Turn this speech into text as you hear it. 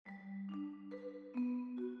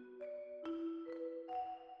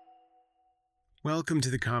Welcome to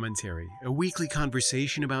The Commentary, a weekly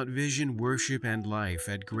conversation about vision, worship, and life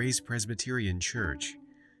at Grace Presbyterian Church.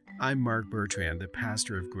 I'm Mark Bertrand, the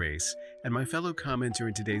pastor of Grace, and my fellow commenter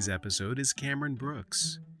in today's episode is Cameron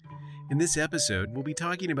Brooks. In this episode, we'll be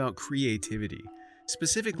talking about creativity,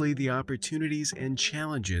 specifically the opportunities and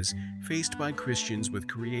challenges faced by Christians with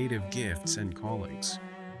creative gifts and callings.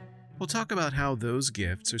 We'll talk about how those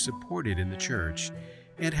gifts are supported in the church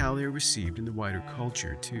and how they're received in the wider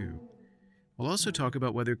culture, too. We'll also talk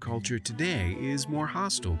about whether culture today is more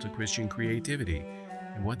hostile to Christian creativity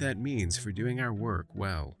and what that means for doing our work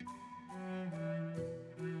well.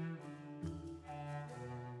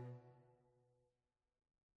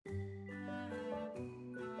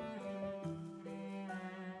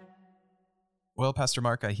 Well, Pastor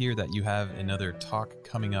Mark, I hear that you have another talk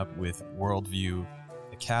coming up with Worldview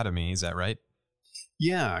Academy. Is that right?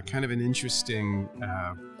 Yeah, kind of an interesting,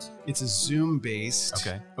 it's a Zoom-based,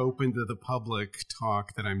 open to the public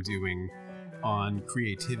talk that I'm doing on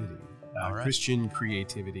creativity, Christian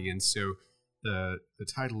creativity. And so the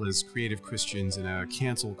title is Creative Christians in a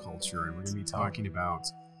Cancel Culture. And we're going to be talking about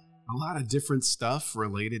a lot of different stuff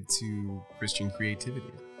related to Christian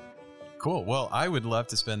creativity. Cool. Well, I would love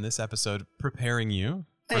to spend this episode preparing you.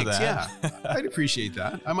 Thanks, yeah. I'd appreciate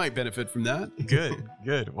that. I might benefit from that.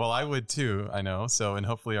 Good. Well, I would too, I know. So, and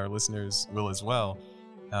hopefully our listeners will as well.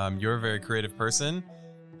 You're a very creative person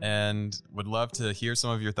and would love to hear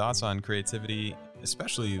some of your thoughts on creativity,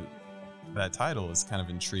 especially that title is kind of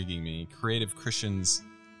intriguing me. Creative Christians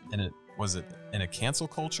in a cancel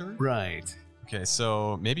culture? Right. Okay,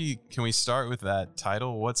 so maybe can we start with that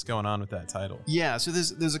title? What's going on with that title? Yeah, so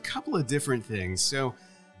there's a couple of different things. So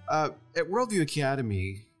at Worldview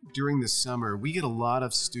Academy, during the summer, we get a lot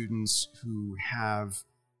of students who have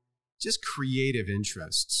just creative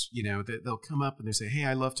interests. You know, they'll come up and they say, hey,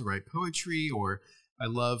 I love to write poetry, or I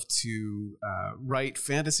love to write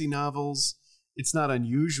fantasy novels. It's not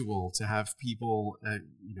unusual to have people,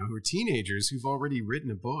 who are teenagers who've already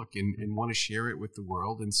written a book and want to share it with the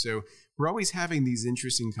world. And so we're always having these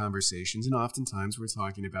interesting conversations, and oftentimes we're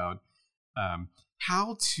talking about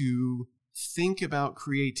how to think about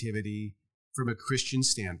creativity from a Christian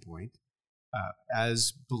standpoint.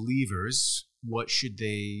 As believers, what should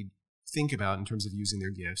they think about in terms of using their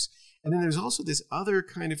gifts? And then there's also this other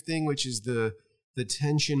kind of thing, which is the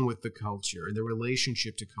tension with the culture and the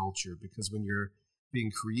relationship to culture, because when you're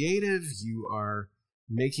being creative, you are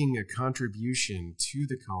making a contribution to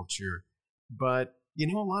the culture. But,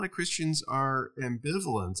 a lot of Christians are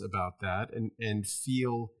ambivalent about that and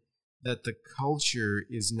feel that the culture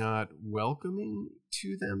is not welcoming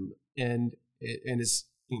to them and is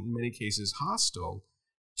in many cases hostile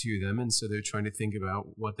to them. And so they're trying to think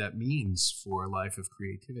about what that means for a life of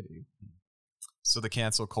creativity. So the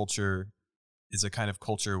cancel culture is a kind of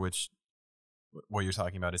culture which, what you're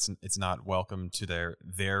talking about, it's not welcome to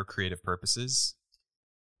their creative purposes.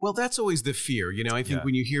 Well, that's always the fear. I think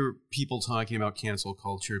when you hear people talking about cancel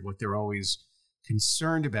culture, what they're always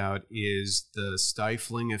concerned about is the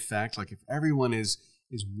stifling effect. Like if everyone is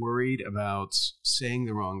worried about saying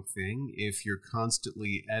the wrong thing, if you're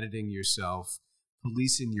constantly editing yourself,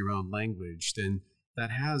 policing your own language, then that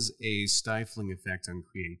has a stifling effect on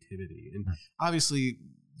creativity. And obviously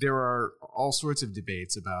there are all sorts of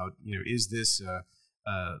debates about, is this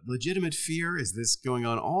a legitimate fear? Is this going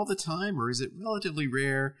on all the time, or is it relatively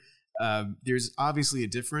rare? There's obviously a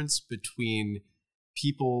difference between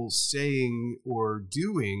people saying or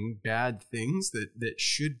doing bad things that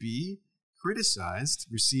should be criticized,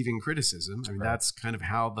 receiving criticism. I mean, that's kind of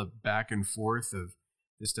how the back and forth of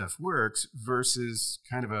this stuff works, versus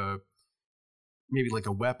kind of maybe like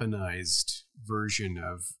a weaponized version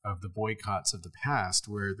of the boycotts of the past,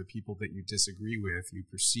 where the people that you disagree with, you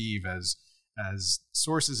perceive as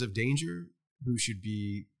sources of danger, who should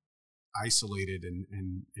be isolated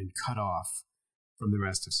and cut off from the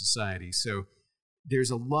rest of society. So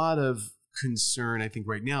there's a lot of concern, I think,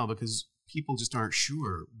 right now, because people just aren't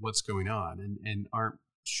sure what's going on and aren't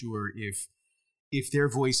sure if their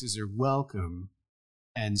voices are welcome.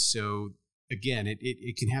 And so again,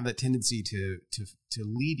 it can have that tendency to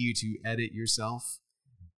lead you to edit yourself,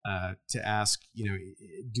 to ask,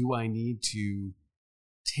 do I need to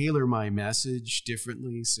tailor my message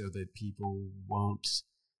differently so that people won't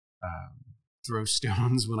throw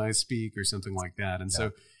stones when I speak or something like that? And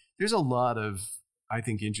so there's a lot of, I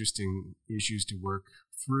think, interesting issues to work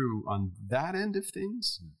through on that end of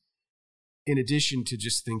things, in addition to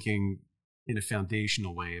just thinking in a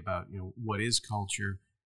foundational way about, what is culture,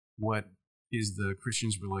 what is the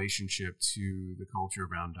Christian's relationship to the culture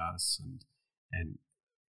around us, and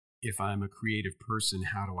if I'm a creative person,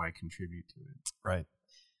 how do I contribute to it? Right.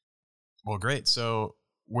 Well, great. So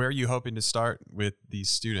where are you hoping to start with these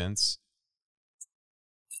students,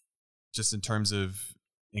 just in terms of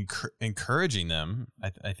encouraging them?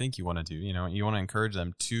 I think you want to do, you want to encourage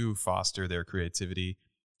them to foster their creativity,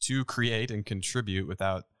 to create and contribute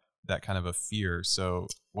without that kind of a fear. So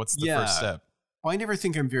what's the first step? Well, I never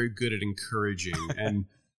think I'm very good at encouraging. And,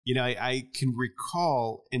 I can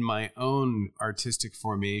recall in my own artistic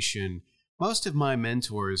formation, most of my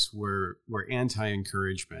mentors were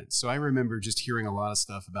anti-encouragement. So I remember just hearing a lot of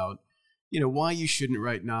stuff about, why you shouldn't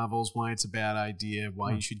write novels, why it's a bad idea,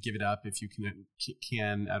 why you should give it up if you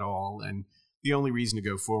can at all. And the only reason to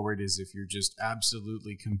go forward is if you're just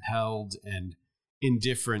absolutely compelled and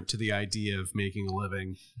indifferent to the idea of making a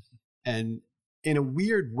living. And in a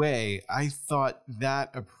weird way, I thought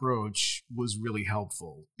that approach was really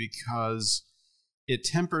helpful because it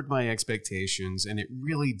tempered my expectations, and it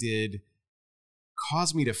really did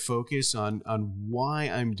cause me to focus on why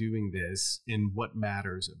I'm doing this and what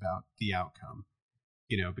matters about the outcome.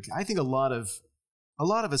 Because I think a lot of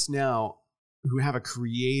us now who have a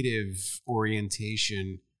creative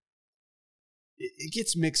orientation, it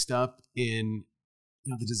gets mixed up in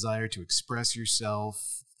the desire to express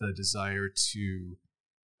yourself, the desire to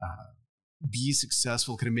be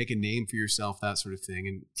successful, kind of make a name for yourself, that sort of thing.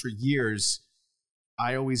 And for years,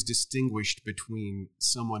 I always distinguished between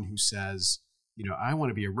someone who says, I want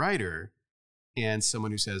to be a writer, and someone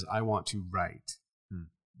who says, I want to write.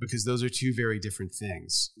 Because those are two very different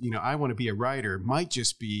things. I want to be a writer might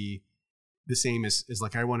just be the same as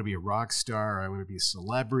like, I want to be a rock star, or I want to be a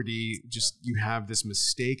celebrity. Just you have this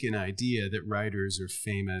mistaken idea that writers are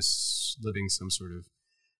famous, living some sort of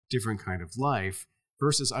different kind of life,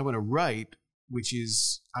 versus I want to write, which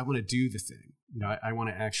is I want to do the thing. I want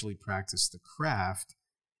to actually practice the craft.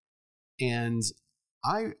 And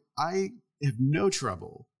I have no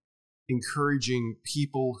trouble encouraging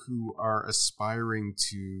people who are aspiring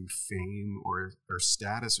to fame or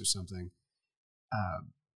status or something.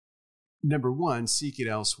 Number one, seek it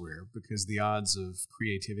elsewhere, because the odds of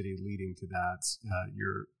creativity leading to that,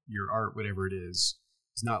 your art, whatever it is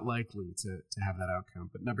not likely to have that outcome.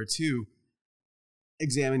 But number two,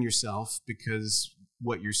 examine yourself, because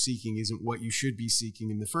what you're seeking isn't what you should be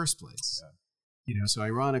seeking in the first place. Yeah. So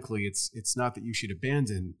ironically, it's not that you should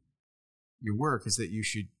abandon your work, is that you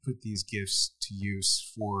should put these gifts to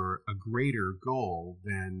use for a greater goal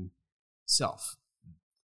than self.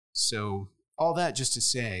 So all that just to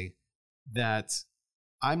say that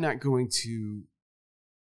I'm not going to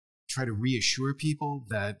try to reassure people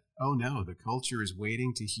that, oh no, the culture is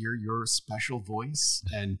waiting to hear your special voice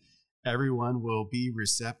and everyone will be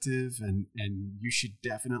receptive and you should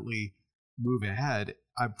definitely move ahead.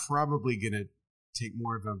 I'm probably going to take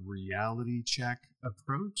more of a reality check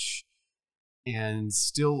approach and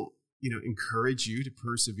still, encourage you to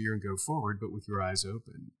persevere and go forward, but with your eyes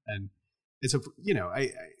open. And it's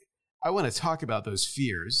I want to talk about those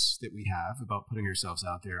fears that we have about putting ourselves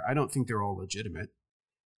out there. I don't think they're all legitimate.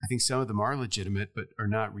 I think some of them are legitimate, but are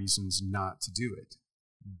not reasons not to do it.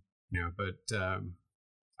 But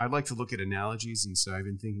I like to look at analogies, and so I've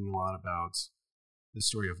been thinking a lot about the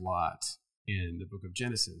story of Lot in the book of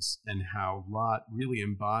Genesis, and how Lot really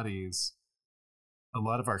embodies a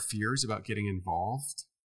lot of our fears about getting involved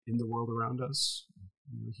in the world around us.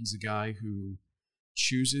 He's a guy who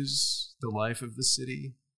chooses the life of the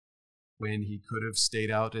city when he could have stayed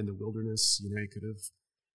out in the wilderness. He could have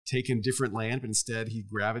taken different land, but instead he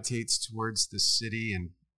gravitates towards the city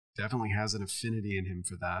and definitely has an affinity in him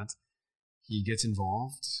for that. He gets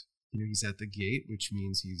involved. He's at the gate, which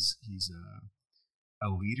means he's a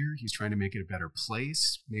leader. He's trying to make it a better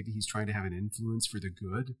place. Maybe he's trying to have an influence for the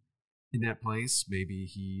good in that place. Maybe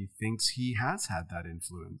he thinks he has had that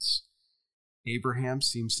influence. Abraham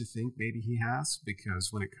seems to think maybe he has, because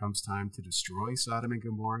when it comes time to destroy Sodom and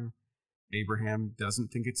Gomorrah, Abraham doesn't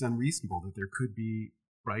think it's unreasonable that there could be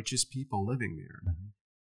righteous people living there.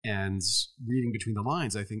 Mm-hmm. And reading between the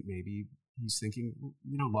lines, I think maybe he's thinking,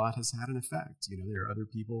 Lot has had an effect. There are other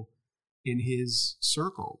people in his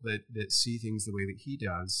circle that see things the way that he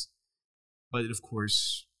does. But of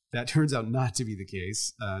course, that turns out not to be the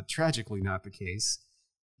case, tragically not the case.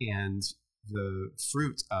 And the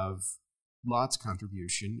fruit of Lot's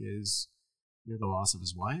contribution is the loss of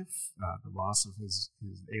his wife, the loss of his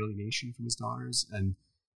alienation from his daughters,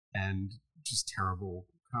 and just terrible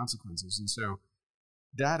consequences. And so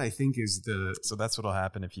that, I think, is So that's what'll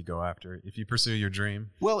happen if you pursue your dream.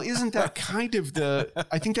 Well, isn't that kind of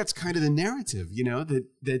I think that's kind of the narrative,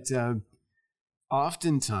 that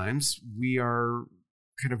oftentimes we are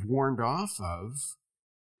kind of warned off of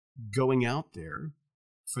going out there,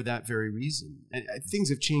 for that very reason. And things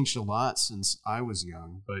have changed a lot since I was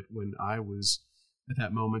young, but when I was at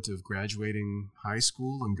that moment of graduating high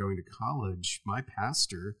school and going to college, my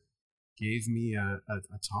pastor gave me a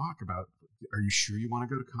talk about, are you sure you want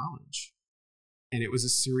to go to college? And it was a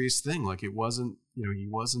serious thing. Like, it wasn't, he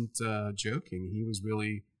wasn't joking. He was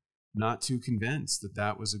really not too convinced that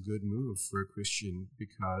that was a good move for a Christian,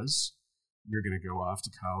 because you're going to go off to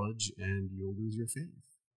college and you'll lose your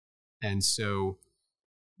faith. And so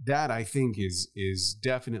that, I think, is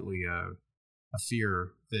definitely a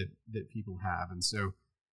fear that people have. And so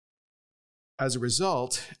as a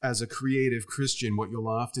result, as a creative Christian, what you'll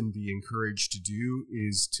often be encouraged to do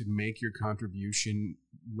is to make your contribution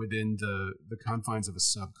within the confines of a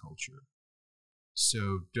subculture.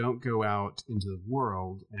 So don't go out into the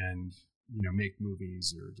world and, make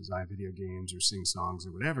movies or design video games or sing songs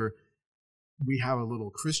or whatever. We have a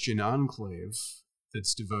little Christian enclave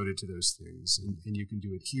that's devoted to those things, and you can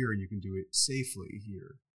do it here, and you can do it safely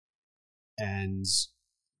here. And,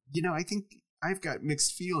 I think I've got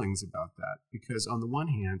mixed feelings about that, because on the one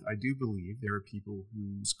hand, I do believe there are people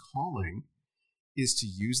whose calling is to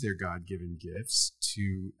use their God-given gifts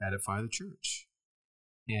to edify the church.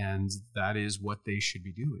 And that is what they should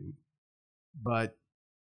be doing. But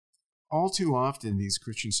all too often, these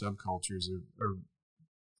Christian subcultures are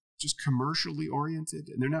just commercially oriented,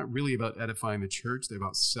 and they're not really about edifying the church. They're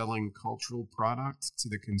about selling cultural product to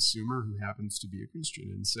the consumer who happens to be a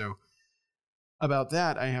Christian. And so about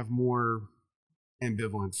that, I have more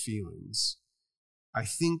ambivalent feelings. I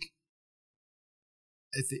think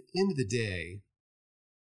at the end of the day,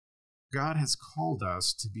 God has called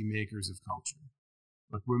us to be makers of culture.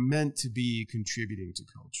 Like, we're meant to be contributing to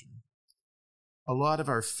culture. A lot of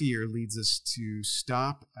our fear leads us to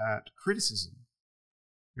stop at criticism,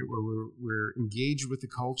 right? Where we're engaged with the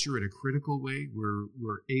culture in a critical way.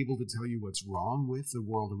 We're able to tell you what's wrong with the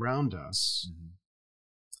world around us,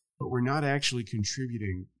 but we're not actually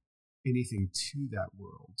contributing anything to that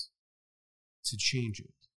world to change it.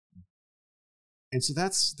 And so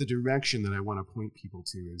that's the direction that I want to point people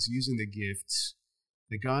to, is using the gifts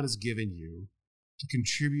that God has given you to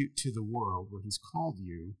contribute to the world where he's called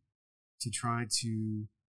you, to try to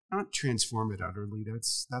not transform it utterly.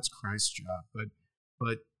 That's Christ's job,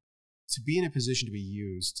 but to be in a position to be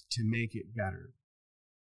used to make it better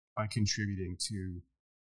by contributing to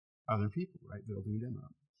other people, right? Building them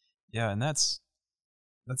up. Yeah, and that's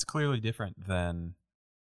clearly different than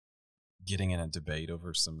getting in a debate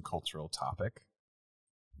over some cultural topic.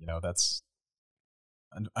 That's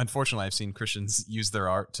unfortunately, I've seen Christians use their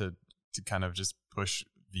art to kind of just push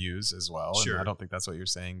views as well. Sure. And I don't think that's what you're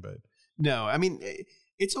saying, but no, I mean,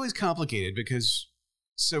 it's always complicated, because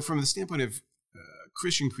so from the standpoint of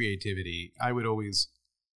Christian creativity, I would always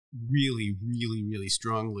really, really, really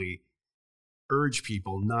strongly urge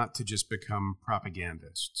people not to just become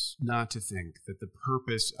propagandists, not to think that the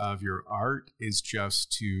purpose of your art is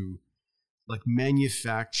just to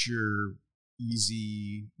manufacture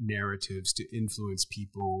easy narratives to influence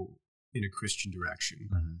people in a Christian direction.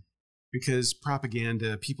 Mm-hmm. Because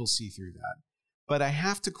propaganda, people see through that. But I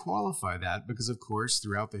have to qualify that because, of course,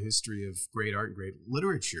 throughout the history of great art and great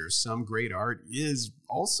literature, some great art is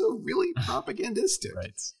also really propagandistic.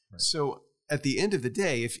 Right. So at the end of the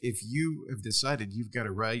day, if you have decided you've got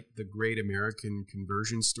to write the great American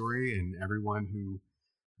conversion story, and everyone who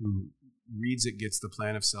reads it gets the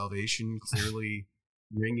plan of salvation clearly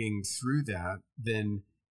ringing through that, then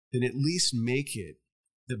at least make it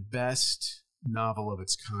the best novel of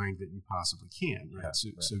its kind that you possibly can, right?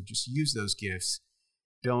 Yeah, So just use those gifts.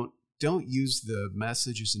 Don't use the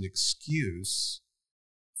message as an excuse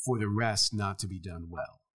for the rest not to be done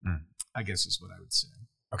well. I guess is what I would say.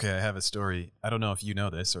 Okay, I have a story. I don't know if you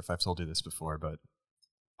know this or if I've told you this before, but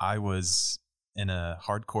I was in a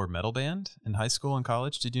hardcore metal band in high school and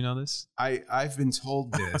college. Did you know this? I've been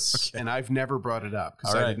told this, okay, and I've never brought it up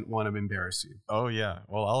because I didn't want to embarrass you. Oh, yeah.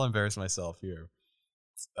 Well, I'll embarrass myself here.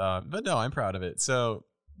 But no, I'm proud of it. So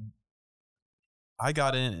I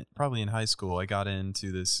got in, probably in high school, I got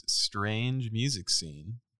into this strange music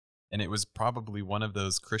scene. And it was probably one of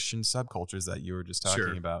those Christian subcultures that you were just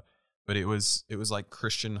talking about. But it was like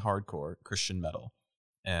Christian hardcore, Christian metal.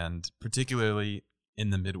 And particularly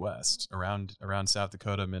in the Midwest, around South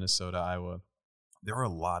Dakota, Minnesota, Iowa, there were a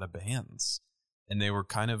lot of bands. And they were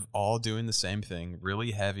kind of all doing the same thing,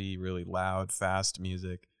 really heavy, really loud, fast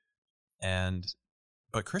music.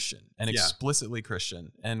 But Christian and explicitly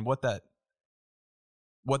Christian. And what that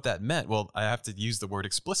meant, well, I have to use the word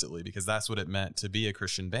explicitly because that's what it meant to be a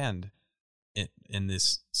Christian band in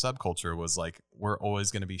this subculture, was like, we're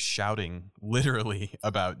always going to be shouting literally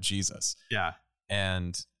about Jesus. Yeah.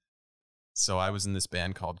 And so I was in this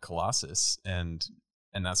band called Colossus, and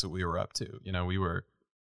that's what we were up to. You know, we were,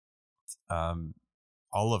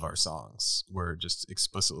 all of our songs were just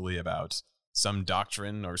explicitly about some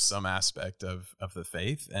doctrine or some aspect of the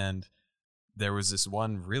faith. And there was this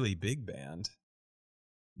one really big band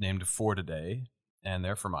named For Today, and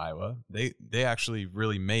they're from Iowa. They actually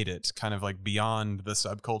really made it kind of like beyond the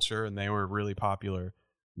subculture, and they were really popular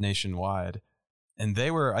nationwide. And they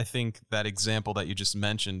were, I think, that example that you just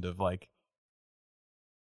mentioned of like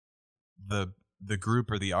the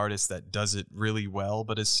group or the artist that does it really well,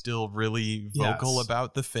 but is still really vocal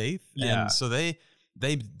about the faith. Yeah. And so they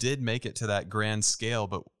did make it to that grand scale.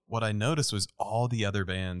 But what I noticed was all the other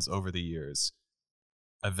bands over the years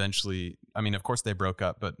eventually, I mean, of course they broke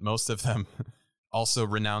up, but most of them also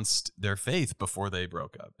renounced their faith before they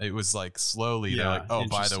broke up. It was like slowly they're like, oh,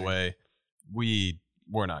 by the way,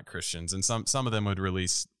 we're not Christians. And some of them would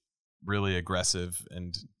release really aggressive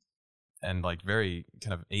and like very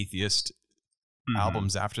kind of atheist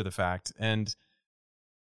albums after the fact. And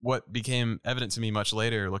what became evident to me much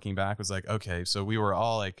later looking back was like, okay, so we were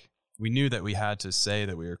all like, we knew that we had to say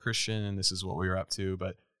that we were Christian and this is what we were up to,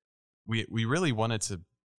 but we really wanted to,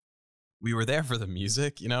 we were there for the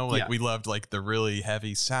music, you know, like we loved like the really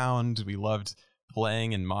heavy sound, we loved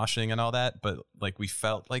playing and moshing and all that, but like we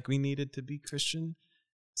felt like we needed to be Christian.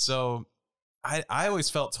 So I always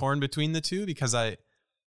felt torn between the two, because I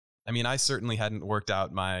mean, I certainly hadn't worked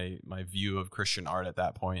out my view of Christian art at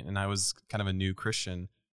that point, and I was kind of a new Christian,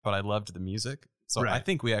 but I loved the music. So I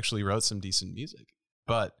think we actually wrote some decent music,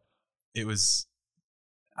 but it was,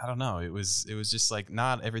 I don't know, it was just like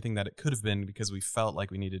not everything that it could have been, because we felt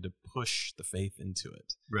like we needed to push the faith into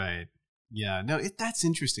it. Right. Yeah. No, that's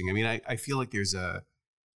interesting. I mean, I feel like there's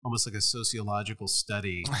almost like a sociological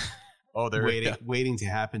study waiting to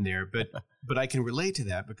happen there. But I can relate to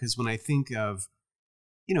that, because when I think of,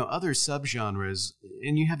 you know, other subgenres,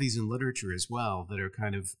 and you have these in literature as well, that are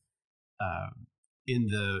kind of in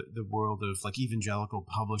the world of like evangelical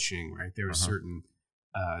publishing, right? There are certain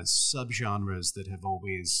subgenres that have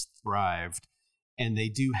always thrived, and they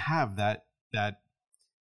do have that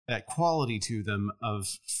quality to them of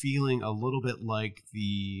feeling a little bit like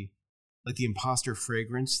the imposter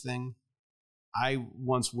fragrance thing. I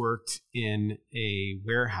once worked in a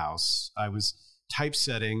warehouse. I was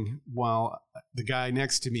typesetting while the guy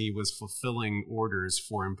next to me was fulfilling orders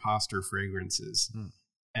for imposter fragrances.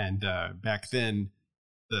 And back then,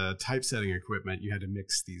 the typesetting equipment, you had to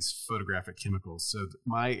mix these photographic chemicals. So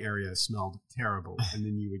my area smelled terrible. And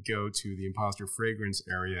then you would go to the imposter fragrance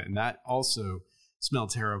area, and that also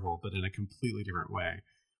smelled terrible, but in a completely different way.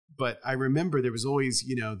 But I remember there was always,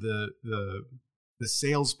 you know, the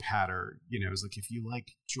sales patter, you know, it was like, if you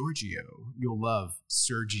like Giorgio, you'll love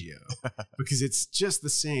Sergio, because it's just the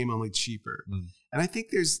same, only cheaper. And I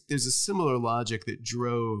think there's a similar logic that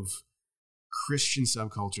drove Christian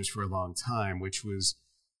subcultures for a long time, which was,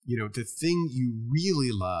 you know, the thing you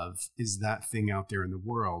really love is that thing out there in the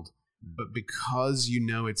world. But because you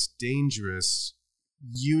know it's dangerous,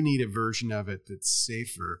 you need a version of it that's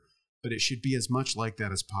safer, but it should be as much like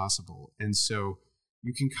that as possible. And so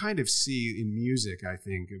you can kind of see in music, I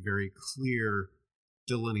think, a very clear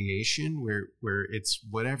delineation where it's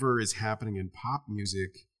whatever is happening in pop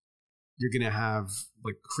music, you're going to have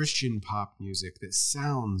like Christian pop music that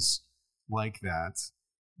sounds like that,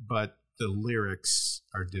 but the lyrics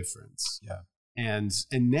are different. Yeah. And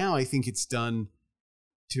now I think it's done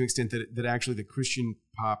to an extent that actually the Christian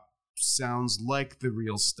pop sounds like the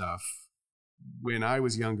real stuff. When I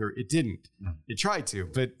was younger, it didn't. It tried to,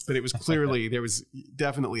 but it was clearly, there was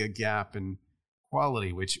definitely a gap in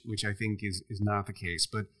quality, which I think is not the case.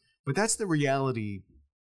 But that's the reality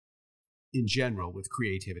in general with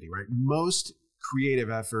creativity, right? Most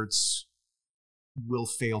creative efforts will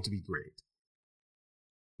fail to be great.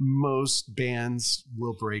 Most bands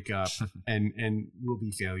will break up and will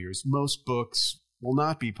be failures. Most books will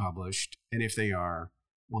not be published, and if they are,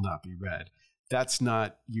 will not be read. That's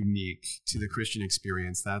not unique to the Christian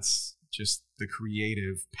experience. That's just the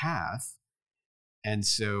creative path. And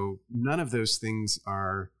so none of those things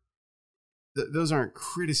those aren't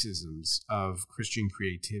criticisms of Christian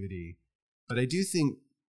creativity. But I do think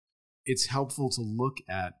it's helpful to look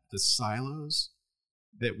at the silos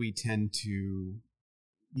that we tend to,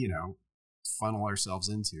 you know, funnel ourselves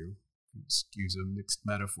into, excuse a mixed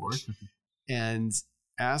metaphor, and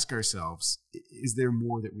ask ourselves, is there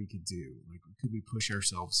more that we could do? Like, could we push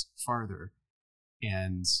ourselves farther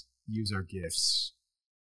and use our gifts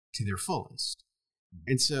to their fullest?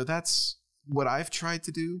 And so that's what I've tried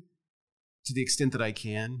to do to the extent that I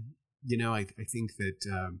can. You know, I think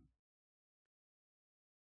that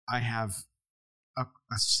I have a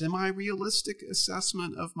semi-realistic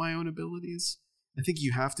assessment of my own abilities. I think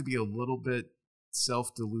you have to be a little bit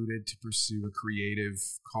self-deluded to pursue a creative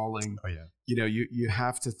calling. Oh yeah. You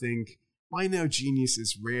have to think, well, I know genius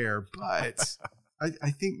is rare, but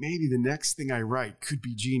I think maybe the next thing I write could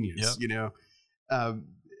be genius. Yep.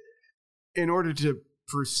 In order to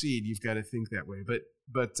proceed, you've got to think that way.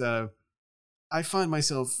 But I find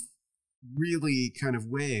myself really kind of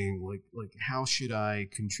weighing like how should I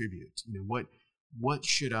contribute? What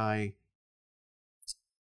should I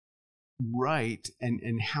write,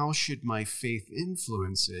 and how should my faith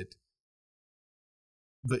influence it?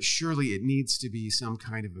 But surely it needs to be some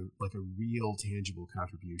kind of a real tangible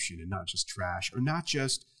contribution, and not just trash, or not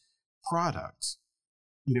just product,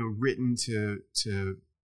 written to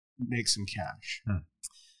make some cash.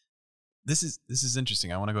 This is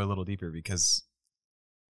interesting. I want to go a little deeper, because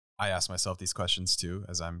I ask myself these questions too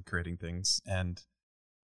as I'm creating things. And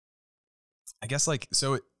I guess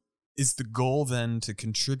is the goal then to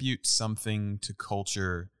contribute something to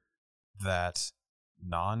culture that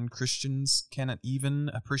non-Christians cannot even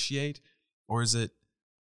appreciate? Or is it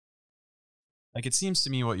it seems to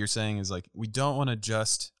me what you're saying is we don't want to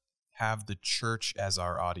just have the church as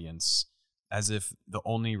our audience, as if the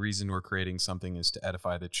only reason we're creating something is to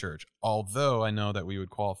edify the church. Although I know that we would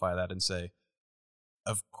qualify that and say,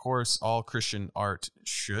 of course, all Christian art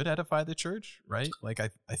should edify the church, right?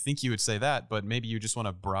 I think you would say that, but maybe you just want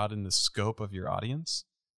to broaden the scope of your audience.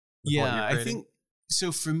 Yeah, I think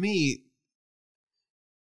so. For me,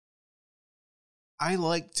 I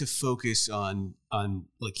like to focus on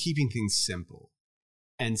keeping things simple.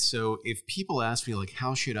 And so if people ask me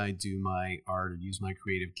how should I do my art or use my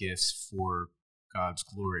creative gifts for God's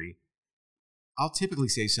glory, I'll typically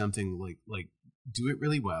say something like do it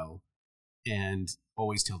really well and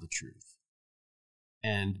always tell the truth.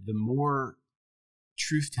 And the more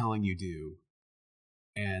truth telling you do,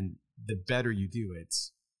 and the better you do it,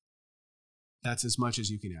 that's as much as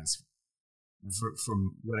you can ask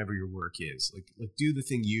from whatever your work is. Like do the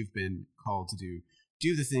thing you've been called to do.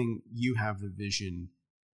 Do the thing you have the vision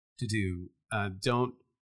to do. Don't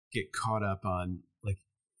get caught up on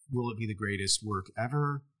will it be the greatest work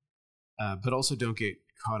ever? But also don't get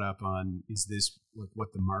caught up on, is this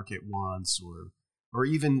what the market wants, or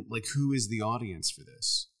even who is the audience for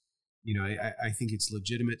this? I think it's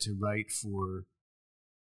legitimate to write for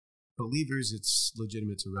believers. It's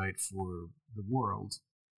legitimate to write for the world,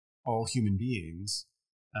 all human beings,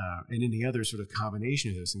 and any other sort of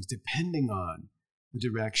combination of those things, depending on the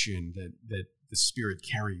direction that the Spirit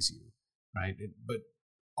carries you, right? But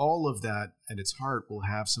all of that at its heart will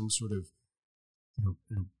have some sort of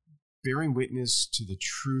bearing witness to the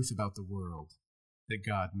truth about the world that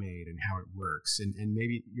God made and how it works. And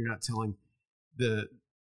maybe you're not telling the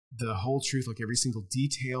whole truth, every single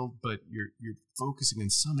detail, but you're focusing on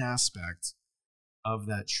some aspect of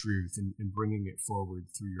that truth and bringing it forward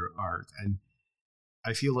through your art. And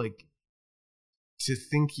I feel like to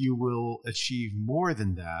think you will achieve more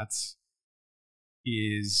than that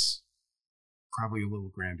is probably a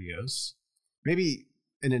little grandiose. Maybe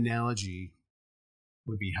an analogy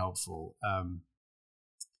would be helpful.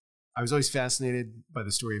 I was always fascinated by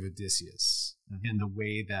the story of Odysseus, and the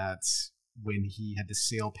way that when he had to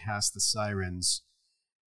sail past the sirens,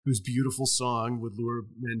 whose beautiful song would lure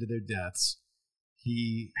men to their deaths,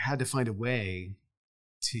 he had to find a way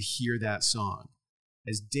to hear that song.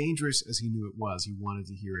 As dangerous as he knew it was, he wanted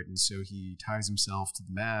to hear it, and so he ties himself to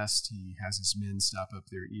the mast. He has his men stop up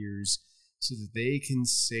their ears so that they can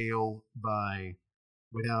sail by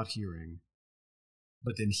without hearing,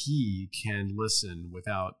 but then he can listen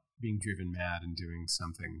without being driven mad and doing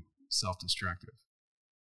something self-destructive.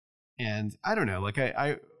 And I don't know,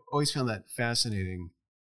 I always found that fascinating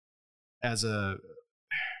as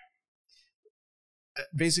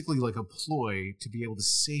basically a ploy to be able to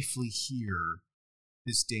safely hear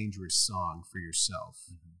this dangerous song for yourself.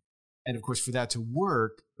 Mm-hmm. And of course, for that to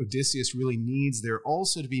work, Odysseus really needs there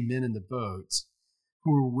also to be men in the boat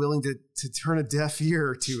who are willing to turn a deaf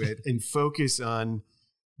ear to it and focus on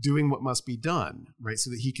doing what must be done, right? So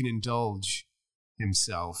that he can indulge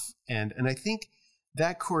himself. And I think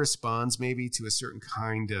that corresponds maybe to a certain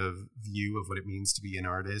kind of view of what it means to be an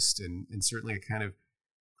artist, and certainly a kind of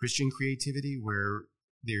Christian creativity where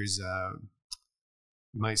there's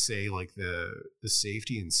you might say the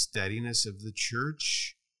safety and steadiness of the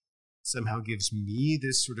church somehow gives me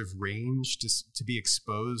this sort of range to be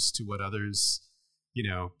exposed to what others,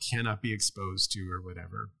 cannot be exposed to or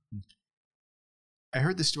whatever. I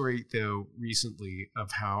heard the story, though, recently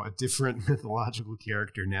of how a different mythological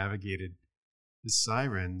character navigated the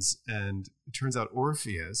sirens, and it turns out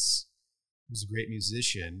Orpheus was a great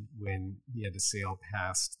musician, when he had to sail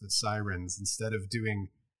past the sirens, instead of doing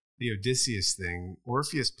the Odysseus thing,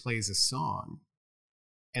 Orpheus plays a song.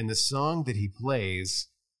 And the song that he plays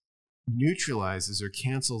neutralizes or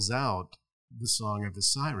cancels out the song of the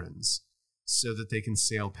sirens so that they can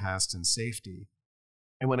sail past in safety.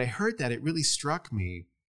 And when I heard that, it really struck me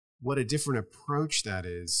what a different approach that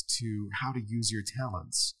is to how to use your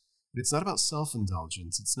talents. But it's not about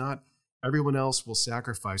self-indulgence. It's not everyone else will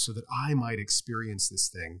sacrifice so that I might experience this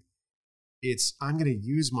thing. It's I'm going to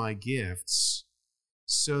use my gifts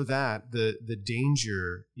so that the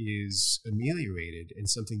danger is ameliorated and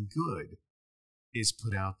something good is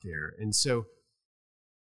put out there. And so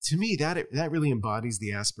to me, that really embodies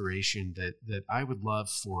the aspiration that I would love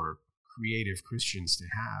for creative Christians to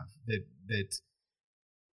have, that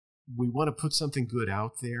we want to put something good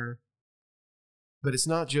out there, but it's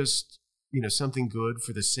not just, something good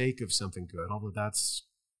for the sake of something good, although that's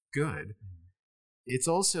good. It's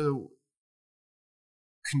also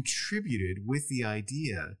contributed with the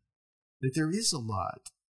idea that there is a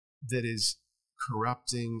lot that is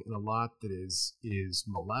corrupting, and a lot that is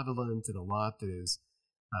malevolent, and a lot that is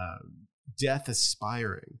death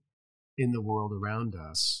aspiring in the world around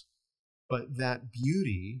us. But that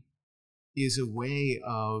beauty is a way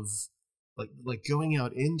of like going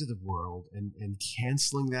out into the world and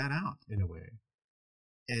canceling that out in a way.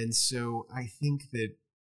 And so I think that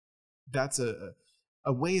that's a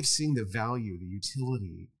way of seeing the value, the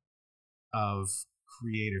utility of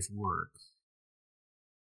creative work.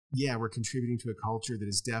 Yeah, we're contributing to a culture that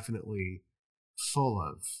is definitely full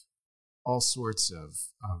of all sorts of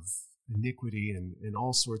iniquity and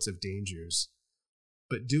all sorts of dangers,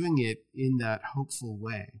 but doing it in that hopeful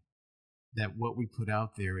way, that what we put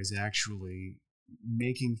out there is actually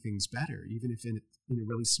making things better, even if in a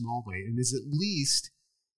really small way, and is at least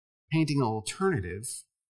painting an alternative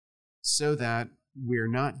so that we're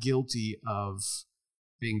not guilty of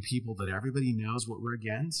being people that everybody knows what we're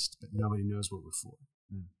against, but nobody knows what we're for.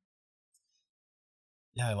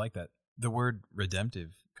 Yeah, I like that. The word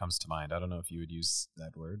redemptive comes to mind. I don't know if you would use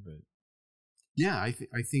that word, but yeah, I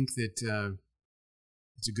think that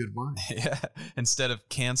it's a good word. Yeah, instead of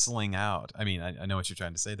canceling out. I mean, I know what you're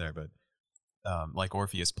trying to say there, but like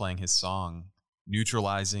Orpheus playing his song,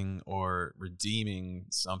 neutralizing or redeeming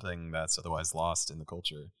something that's otherwise lost in the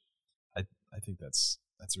culture. I think that's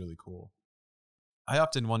really cool. I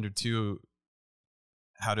often wondered too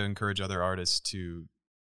how to encourage other artists to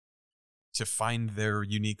find their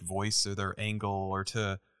unique voice or their angle, or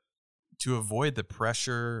to avoid the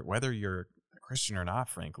pressure, whether you're a Christian or not,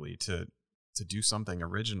 frankly, to do something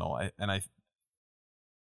original, and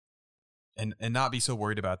not be so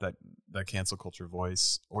worried about that cancel culture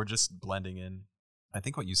voice or just blending in. I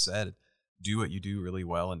think what you said, do what you do really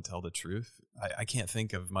well and tell the truth. I can't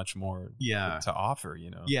think of much more to offer,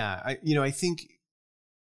 Yeah, I think,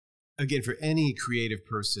 again, for any creative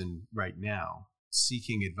person right now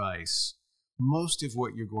seeking advice, most of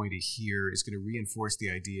what you're going to hear is going to reinforce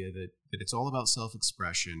the idea that it's all about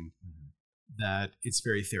self-expression, that it's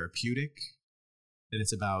very therapeutic, that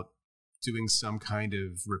it's about doing some kind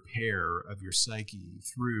of repair of your psyche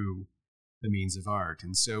through the means of art.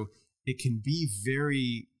 And so it can be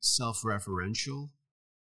very self-referential,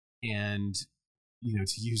 and,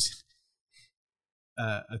 to use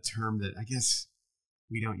a term that I guess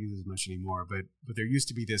we don't use as much anymore, but there used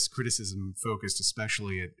to be this criticism focused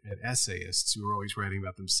especially at essayists who were always writing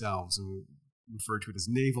about themselves, and we referred to it as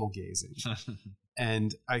navel gazing.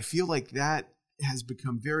 And I feel like that has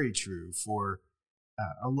become very true for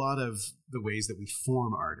a lot of the ways that we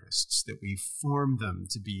form artists, that we form them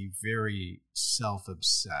to be very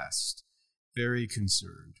self-obsessed, very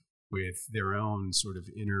concerned with their own sort of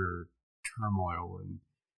inner turmoil and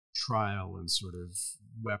trial, and sort of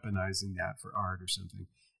weaponizing that for art or something.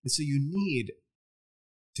 And so you need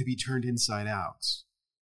to be turned inside out.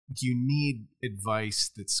 You need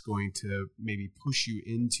advice that's going to maybe push you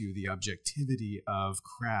into the objectivity of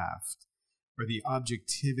craft, or the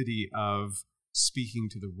objectivity of speaking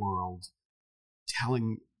to the world,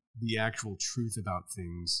 telling the actual truth about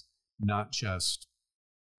things, not just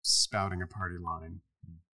spouting a party line.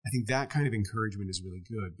 I think that kind of encouragement is really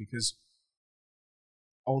good, because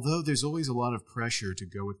although there's always a lot of pressure to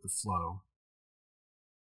go with the flow,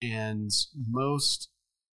 and most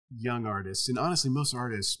young artists, and honestly most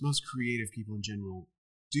artists, most creative people in general,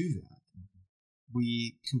 do that.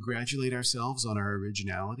 We congratulate ourselves on our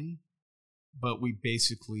originality, but we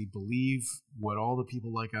basically believe what all the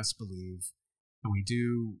people like us believe, and we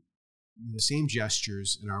do the same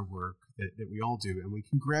gestures in our work that we all do, and we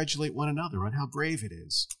congratulate one another on how brave it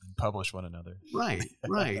is. And publish one another.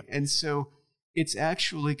 Right. And so it's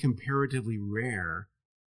actually comparatively rare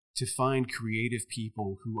to find creative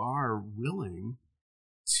people who are willing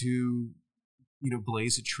to,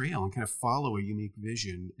 blaze a trail and kind of follow a unique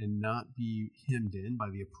vision and not be hemmed in by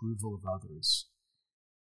the approval of others.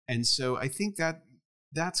 And so I think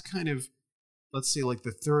that's kind of, let's say, like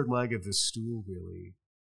the third leg of the stool, really.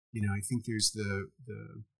 I think there's the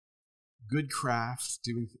good craft,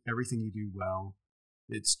 doing everything you do well.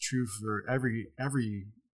 It's true for every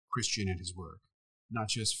Christian in his work, not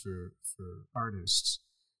just for artists.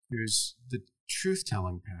 There's the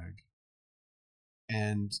truth-telling peg.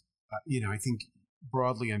 And, I think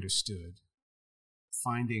broadly understood,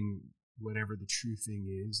 finding whatever the true thing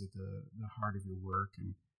is at the heart of your work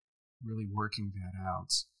and really working that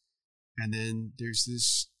out. And then there's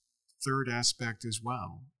this third aspect as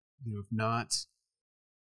well, of not,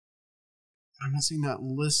 I'm not saying not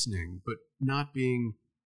listening, but not being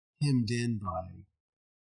hemmed in by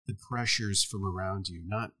the pressures from around you,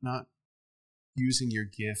 not using your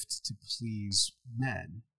gift to please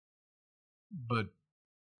men, but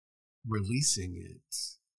releasing it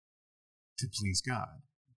to please God.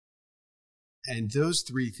 And those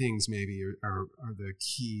three things maybe are the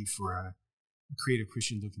key for a creative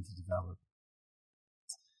Christian looking to develop.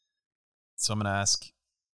 So I'm going to ask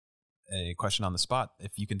a question on the spot.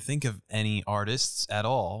 If you can think of any artists at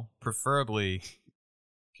all, preferably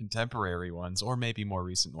contemporary ones or maybe more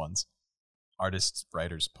recent ones, artists,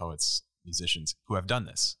 writers, poets, musicians who have done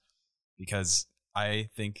this, because I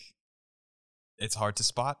think it's hard to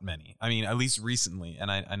spot many. I mean, at least recently,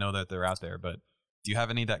 and I know that they're out there, but do you have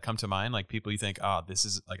any that come to mind? Like people you think, this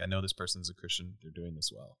is like, I know this person's a Christian, they're doing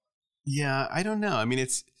this well. Yeah, I don't know. I mean,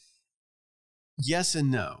 it's yes and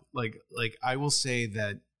no. Like I will say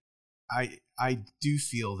that I do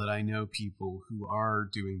feel that I know people who are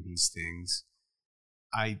doing these things.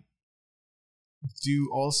 I do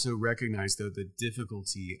also recognize, though, the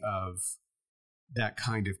difficulty of that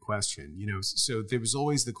kind of question. So there was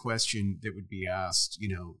always the question that would be asked,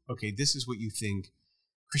 okay, this is what you think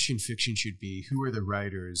Christian fiction should be. Who are the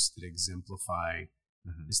writers that exemplify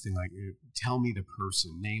this thing? Like, tell me the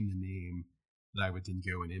person, name the name that I would then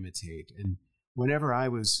go and imitate. And whenever I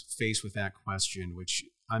was faced with that question, which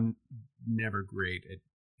I'm never great at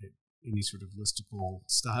any sort of listicle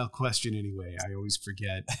style question anyway, I always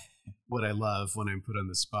forget what I love when I'm put on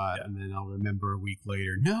the spot. Yeah. And then I'll remember a week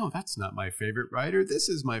later, no, that's not my favorite writer. This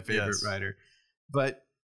is my favorite writer. But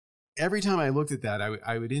every time I looked at that,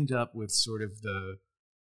 I would end up with sort of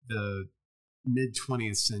the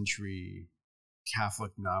mid-20th century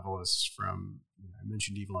Catholic novelists from, I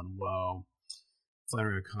mentioned Evelyn Waugh,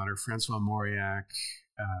 Flannery O'Connor, Francois Mauriac,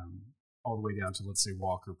 all the way down to, let's say,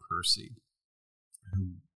 Walker Percy,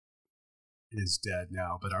 who is dead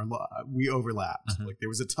now, but we overlapped. Mm-hmm. Like there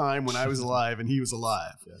was a time when I was alive and he was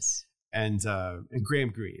alive. Yes. And Graham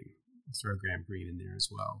Greene, throw Graham Greene in there as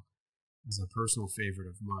well, as a personal favorite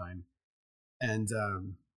of mine. And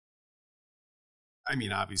I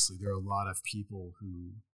mean, obviously, there are a lot of people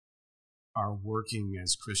who are working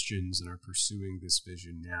as Christians and are pursuing this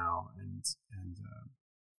vision now, and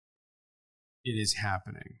it is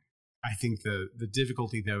happening. I think the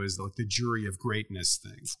difficulty, though, is like the jury of greatness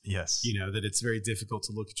thing. Yes. That it's very difficult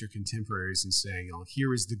to look at your contemporaries and say,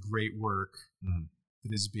 here is the great work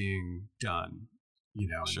that is being done,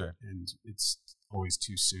 Sure. And it's always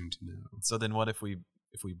too soon to know. So then what if we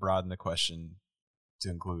broaden the question to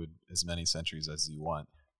include as many centuries as you want?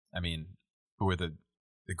 I mean, who are the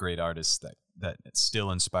great artists that still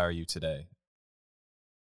inspire you today?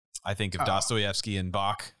 I think of Dostoevsky and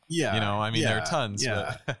Bach. Yeah. There are tons.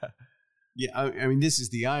 Yeah. But yeah. I mean, this is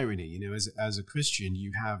the irony, as a Christian,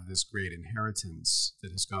 you have this great inheritance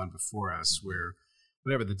that has gone before us where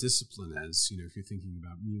whatever the discipline is, if you're thinking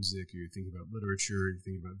about music or you're thinking about literature, you're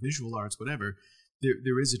thinking about visual arts, whatever,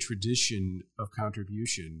 there is a tradition of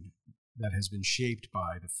contribution that has been shaped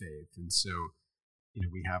by the faith. And so,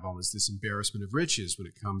 we have almost this embarrassment of riches when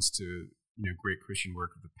it comes to, great Christian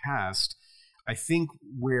work of the past. I think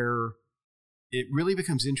where it really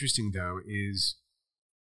becomes interesting, though, is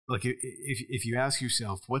like if you ask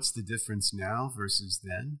yourself, what's the difference now versus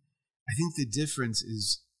then? I think the difference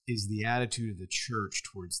is the attitude of the church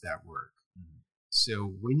towards that work. Mm-hmm.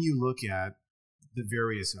 So when you look at the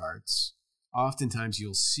various arts, oftentimes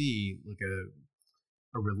you'll see like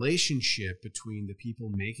a relationship between the people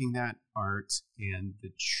making that art and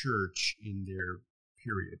the church in their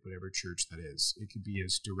period, whatever church that is. It could be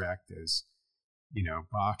as direct as,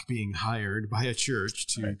 Bach being hired by a church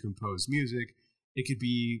to compose music. It could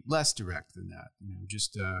be less direct than that,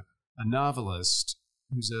 just a novelist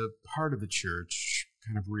who's a part of the church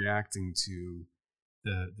kind of reacting to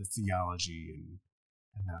the theology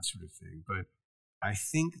and that sort of thing. But I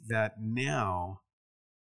think that now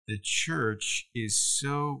the church is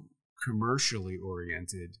so commercially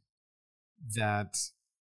oriented that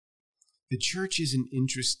the church isn't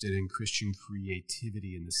interested in Christian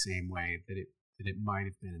creativity in the same way that it might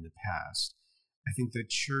have been in the past. I think the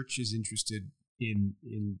church is interested in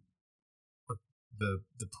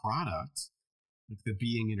the product, like the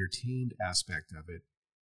being entertained aspect of it,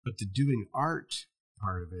 but the doing art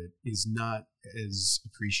part of it is not as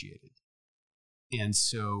appreciated. And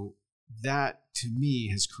so that, to me,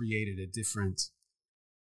 has created a different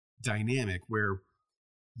dynamic where,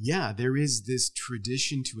 yeah, there is this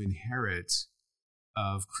tradition to inherit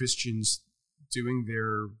of Christians doing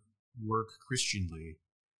their work Christianly.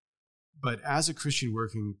 But as a Christian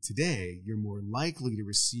working today, you're more likely to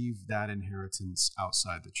receive that inheritance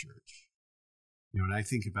outside the church. And I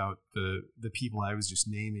think about the people I was just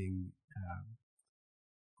naming,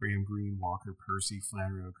 Graham Greene, Walker Percy,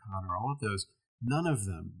 Flannery O'Connor, all of those, none of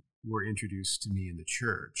them were introduced to me in the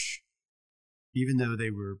church. Even though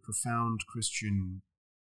they were profound Christian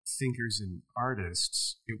thinkers and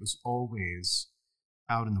artists, it was always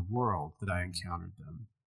out in the world that I encountered them.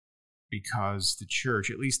 Because the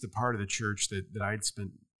church, at least the part of the church that I'd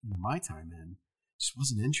spent my time in, just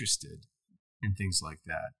wasn't interested in things like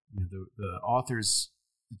that. The authors,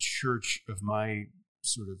 the church of my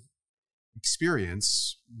sort of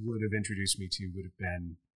experience would have introduced me to would have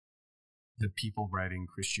been the people writing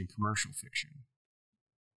Christian commercial fiction.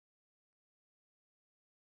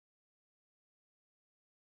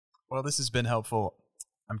 Well, this has been helpful.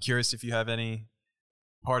 I'm curious if you have any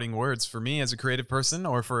parting words for me as a creative person,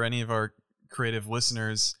 or for any of our creative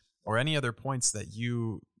listeners, or any other points that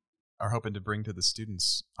you are hoping to bring to the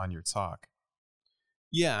students on your talk.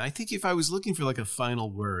 Yeah, I think if I was looking for like a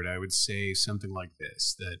final word, I would say something like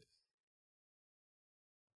this, that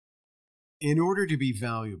in order to be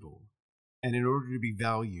valuable and in order to be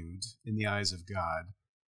valued in the eyes of God,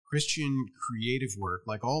 Christian creative work,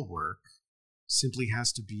 like all work, simply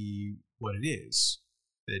has to be what it is.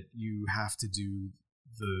 That you have to do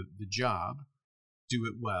the job, do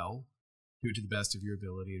it well, do it to the best of your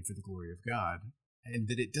ability and for the glory of God, and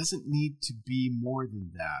that it doesn't need to be more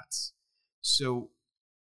than that. So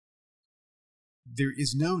there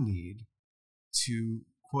is no need to,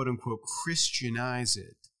 quote unquote, Christianize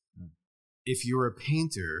it. If you're a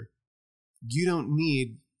painter, you don't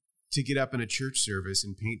need to get up in a church service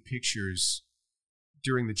and paint pictures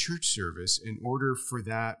during the church service in order for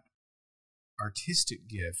that artistic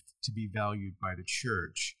gift to be valued by the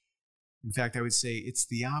church. In fact, I would say it's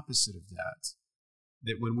the opposite of that.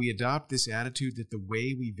 That when we adopt this attitude that the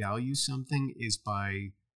way we value something is by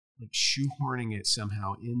like shoehorning it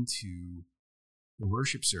somehow into the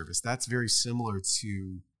worship service, that's very similar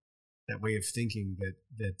to that way of thinking that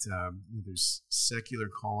there's secular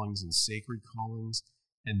callings and sacred callings,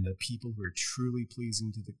 and the people who are truly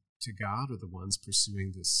pleasing to God are the ones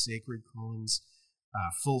pursuing the sacred callings,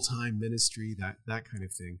 full-time ministry, that kind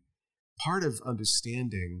of thing. Part of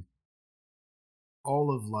understanding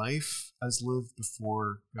all of life as lived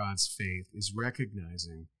before God's faith is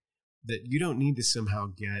recognizing that you don't need to somehow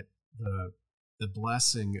get the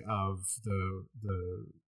blessing of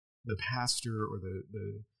the pastor or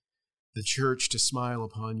the church to smile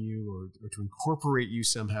upon you or to incorporate you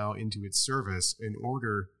somehow into its service in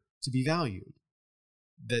order to be valued.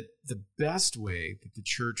 That the best way that the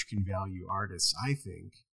church can value artists, I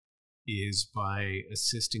think, is by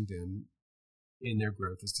assisting them in their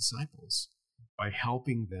growth as disciples, by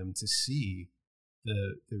helping them to see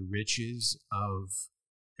the riches of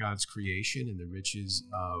God's creation and the riches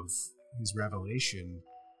of his revelation,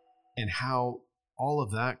 and how all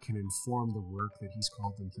of that can inform the work that he's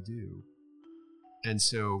called them to do. And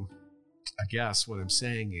so I guess what I'm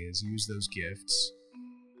saying is use those gifts,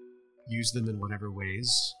 use them in whatever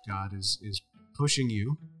ways God is pushing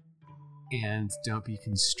you, and don't be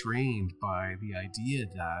constrained by the idea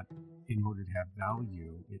that in order to have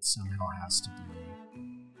value, it somehow has to be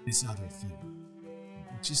this other thing.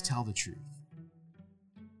 Just tell the truth.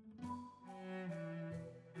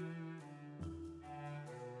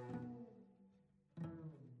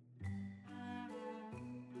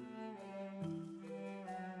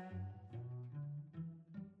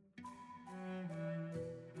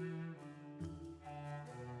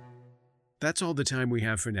 That's all the time we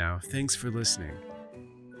have for now. Thanks for listening.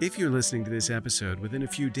 If you're listening to this episode within a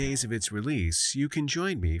few days of its release, you can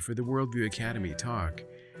join me for the Worldview Academy talk.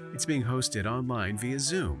 It's being hosted online via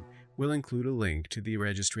Zoom. We'll include a link to the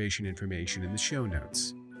registration information in the show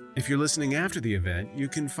notes. If you're listening after the event, you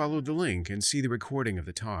can follow the link and see the recording of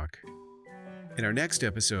the talk. In our next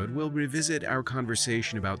episode, we'll revisit our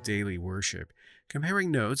conversation about daily worship,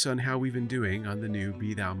 comparing notes on how we've been doing on the new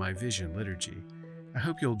Be Thou My Vision liturgy. I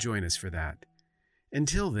hope you'll join us for that.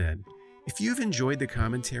 Until then, if you've enjoyed the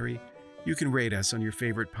commentary, you can rate us on your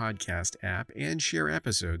favorite podcast app and share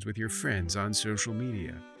episodes with your friends on social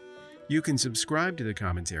media. You can subscribe to the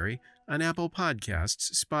commentary on Apple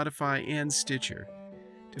Podcasts, Spotify, and Stitcher.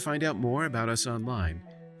 To find out more about us online,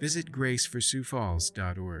 visit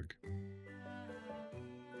graceforsiouxfalls.org.